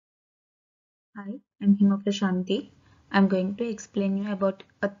Hi, I'm Hima Prashanti. I'm going to explain you about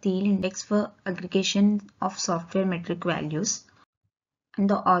a Theil index for aggregation of software metric values. And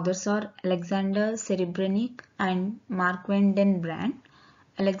the authors are Alexander Serebrennik and Mark van den Brand.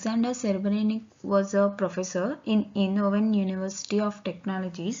 Alexander Serebrennik was a professor in Eindhoven University of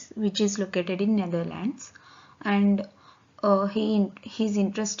Technologies, which is located in Netherlands. And he's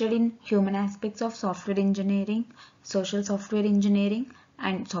interested in human aspects of software engineering, social software engineering,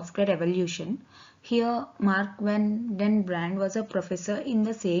 and software evolution. Here, Mark van den Brand was a professor in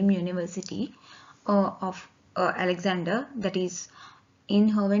the same university of Alexander, that is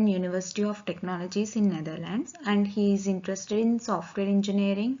Eindhoven University of Technologies in Netherlands, and he is interested in software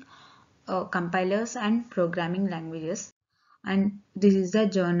engineering, compilers, and programming languages. And this is the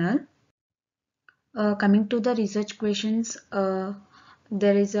journal. Coming to the research questions,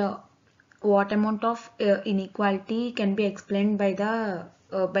 there is a what amount of inequality can be explained by the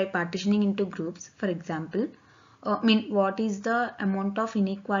by partitioning into groups. For example, what is the amount of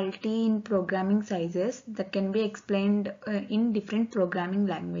inequality in programming sizes that can be explained in different programming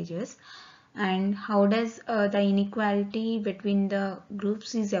languages, and how does the inequality between the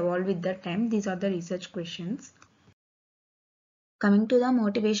groups is evolved with the time. These are the research questions. Coming to the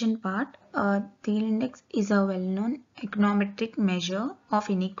motivation part, Thiel index is a well-known econometric measure of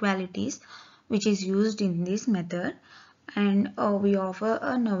inequalities which is used in this method, and we offer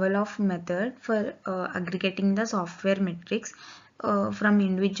a novel of method for aggregating the software metrics from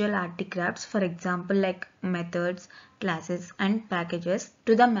individual artifacts, for example like methods, classes, and packages,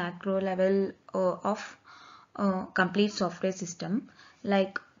 to the macro level of complete software system.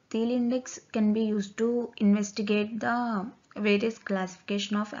 Like Thiel index can be used to investigate the various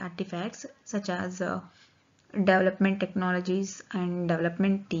classification of artifacts such as development technologies and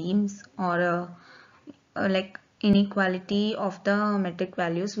development teams, or like inequality of the metric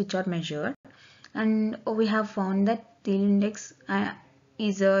values which are measured. And we have found that Thiel index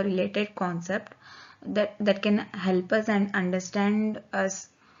is a related concept that can help us and understand us,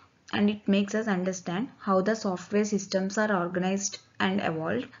 and it makes us understand how the software systems are organized and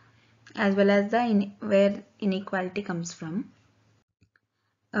evolved, as well as where inequality comes from.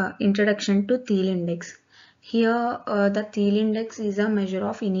 Introduction to Thiel index. Here, the Thiel index is a measure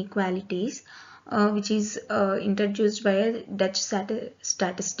of inequalities, which is introduced by a Dutch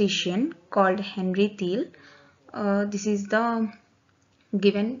statistician called Henry Thiel. This is the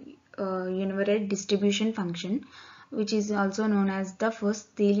given univariate distribution function, which is also known as the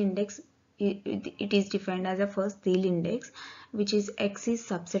first Thiel index. It is defined as a first Thiel index, which is X is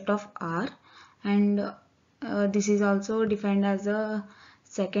subset of R, and this is also defined as a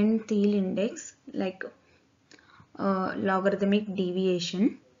second Thiel index, like logarithmic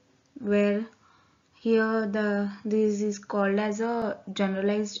deviation, where here this is called as a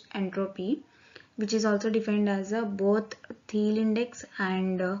generalized entropy, which is also defined as a both Thiel index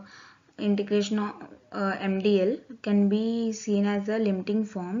and integration of MDL can be seen as a limiting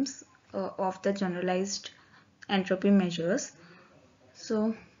forms of the generalized entropy measures.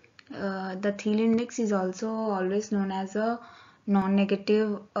 So the Thiel index is also always known as a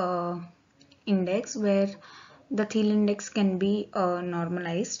non-negative index, where the Thiel index can be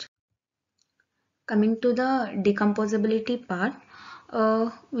normalized. Coming to the decomposability part,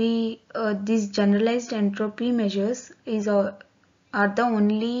 these generalized entropy measures are the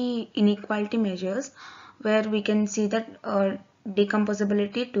only inequality measures where we can see that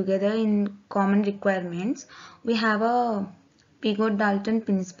decomposability together in common requirements. We have a Pigot-Dalton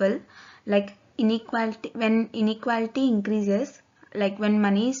principle, like inequality when inequality increases, like when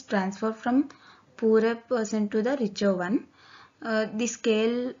money is transferred from poorer person to the richer one, the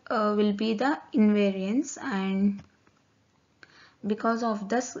scale will be the invariance, and because of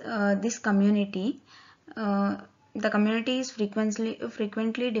this community, uh, the community is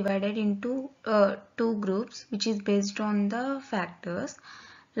frequently divided into two groups, which is based on the factors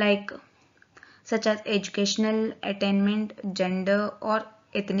like such as educational attainment, gender, or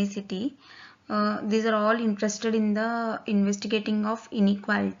ethnicity. These are all interested in the investigating of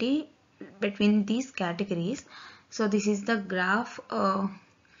inequality between these categories. So this is the graph of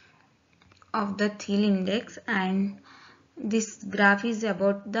the Thiel index, and this graph is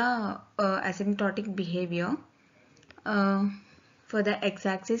about the asymptotic behavior. Uh, for the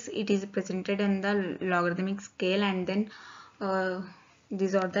x-axis, it is presented on the logarithmic scale, and then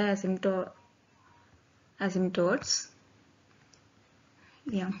these are the asymptotes.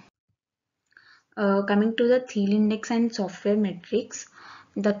 Yeah. Coming to the Thiel index and software metrics,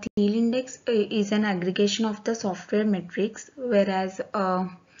 the Thiel index is an aggregation of the software metrics, whereas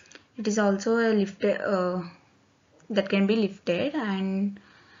it is also a lifted that can be lifted, and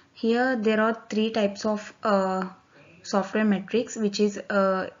Here there are three types of software metrics, which is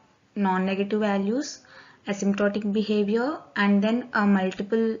non-negative values, asymptotic behavior, and then a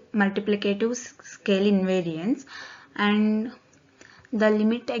multiplicative scale invariance. And the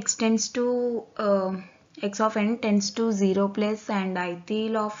limit extends to x of n tends to 0 plus and I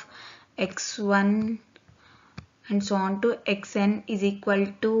Theil of x1 and so on to xn is equal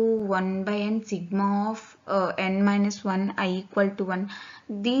to 1 by n sigma of n minus 1 I equal to 1.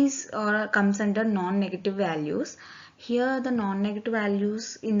 These comes under non-negative values. Here the non-negative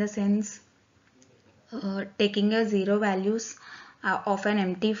values in the sense taking a zero values of an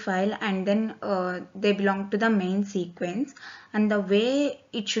empty file, and then they belong to the main sequence, and the way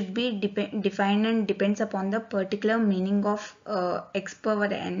it should be defined and depends upon the particular meaning of x power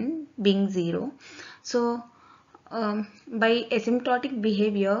n being 0. So by asymptotic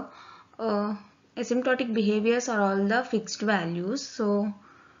behavior, asymptotic behaviors are all the fixed values. So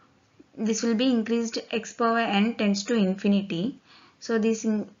this will be increased x power n tends to infinity. So this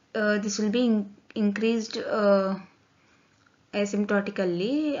will be increased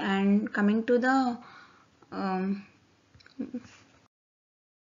asymptotically. And coming to the um,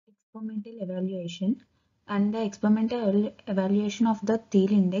 experimental evaluation, and the experimental evaluation of the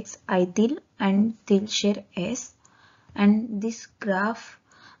Theil index I Theil and Theil share S, and this graph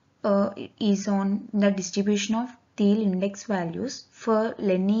is on the distribution of Theil index values for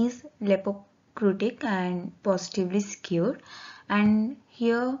Lenny is lepocrutic and positively skewed. And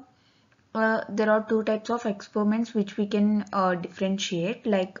here there are two types of experiments which we can differentiate,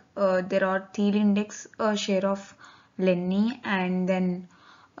 like there are Theil index share of Lenny, and then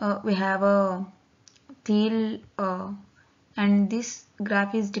we have a Theil and this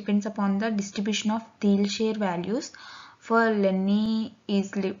graph is depends upon the distribution of Theil share values for Lenny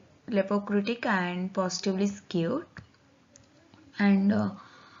is lepocrutic and positively skewed. And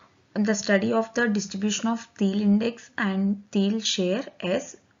the study of the distribution of Theil index and Theil share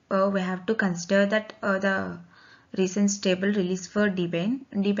S, we have to consider that the recent stable release for Debian.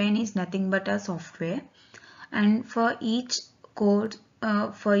 Debian is nothing but a software, and for each code,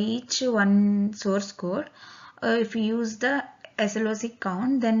 for each one source code, if we use the SLOC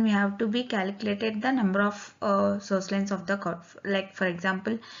count, then we have to be calculated the number of source lines of the code. Like for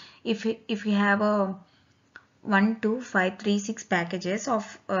example, if we have a 1, 2, 5, 3, 6 packages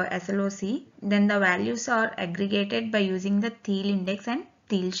of SLOC, then the values are aggregated by using the Theil index and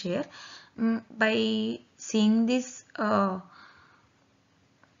Theil share. By seeing this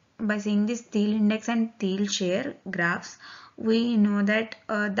Theil index and Theil share graphs, we know that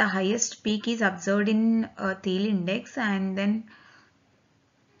the highest peak is observed in Theil index, and then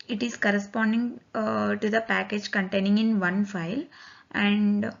it is corresponding to the package containing in one file,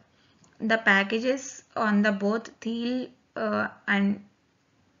 and the packages on the both Theil and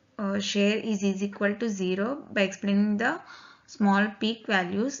share is equal to 0 by explaining the small peak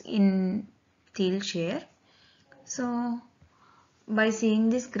values in Theil share. So by seeing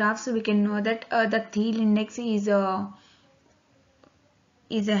these graphs, we can know that the Theil index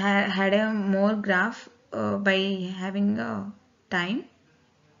had a more graph by having time.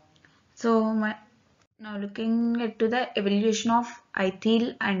 So now looking at to the evaluation of I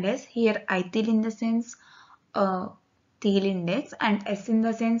Theil and S. Here I Theil in the sense Theil index and S in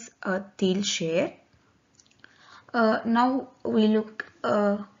the sense Theil share. Now we look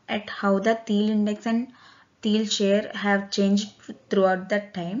at how the Theil index and Theil share have changed throughout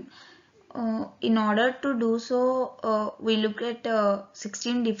that time. In order to do so, we look at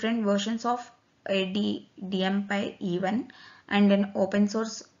 16 different versions of DMPI E1 and an open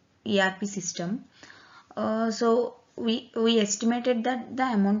source ERP system. So we estimated that the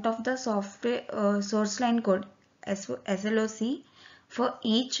amount of the software source line code SLOC for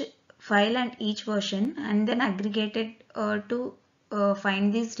each file and each version, and then aggregated to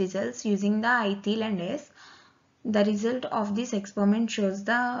find these results using the I Theil and S. The result of this experiment shows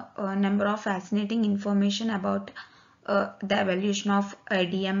the number of fascinating information about the evaluation of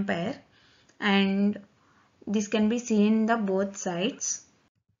DM pair, and this can be seen in the both sides.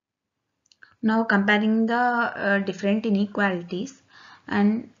 Now comparing the different inequalities,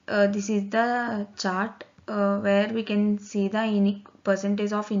 and this is the chart where we can see the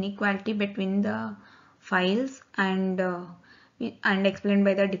percentage of inequality between the files and explained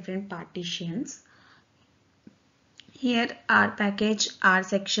by the different partitions. Here R package, R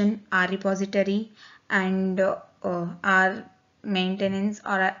section, R repository, and R maintenance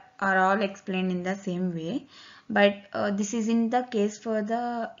are all explained in the same way. But this is in the case for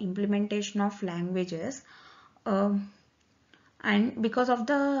the implementation of languages. And because of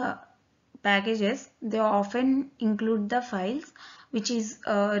the packages, they often include the files which is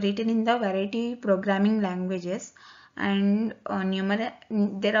written in the variety programming languages, and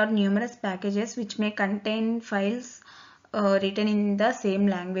there are numerous packages which may contain files written in the same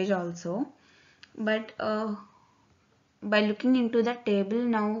language also. But by looking into the table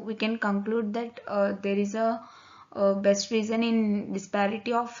now, we can conclude that there is a best reason in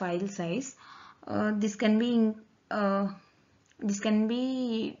disparity of file size. This can be uh, this can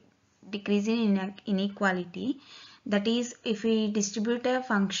be decreasing in inequality. That is, if we distribute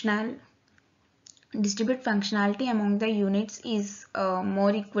functionality among the units is more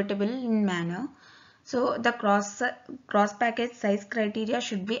equitable in manner. So the cross package size criteria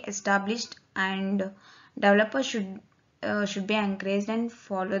should be established, and developers should be encouraged and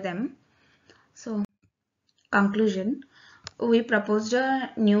follow them. So conclusion, we proposed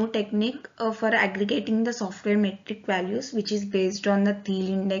a new technique for aggregating the software metric values, which is based on the Theil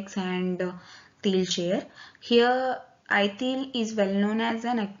index and Theil share. Here, iTheil is well known as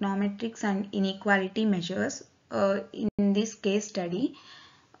an econometrics and inequality measures. In this case study,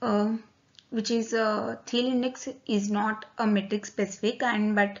 uh, which is Theil index is not a metric specific,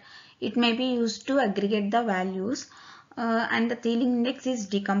 and but it may be used to aggregate the values, and the Theil index is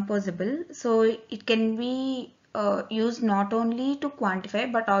decomposable, so it can be used not only to quantify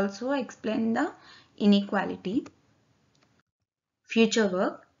but also explain the inequality. Future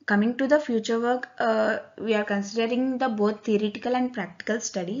work. Coming to the future work, we are considering the both theoretical and practical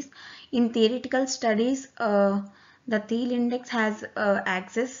studies. In theoretical studies, the Thiel index has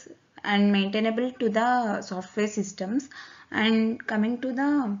access and maintainable to the software systems. And coming to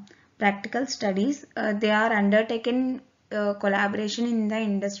the practical studies, they are undertaken collaboration in the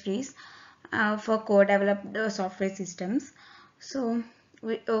industries for co-developed software systems. So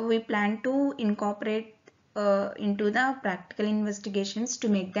we plan to incorporate into the practical investigations to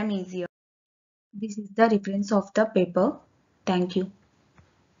make them easier. This is the reference of the paper. Thank you.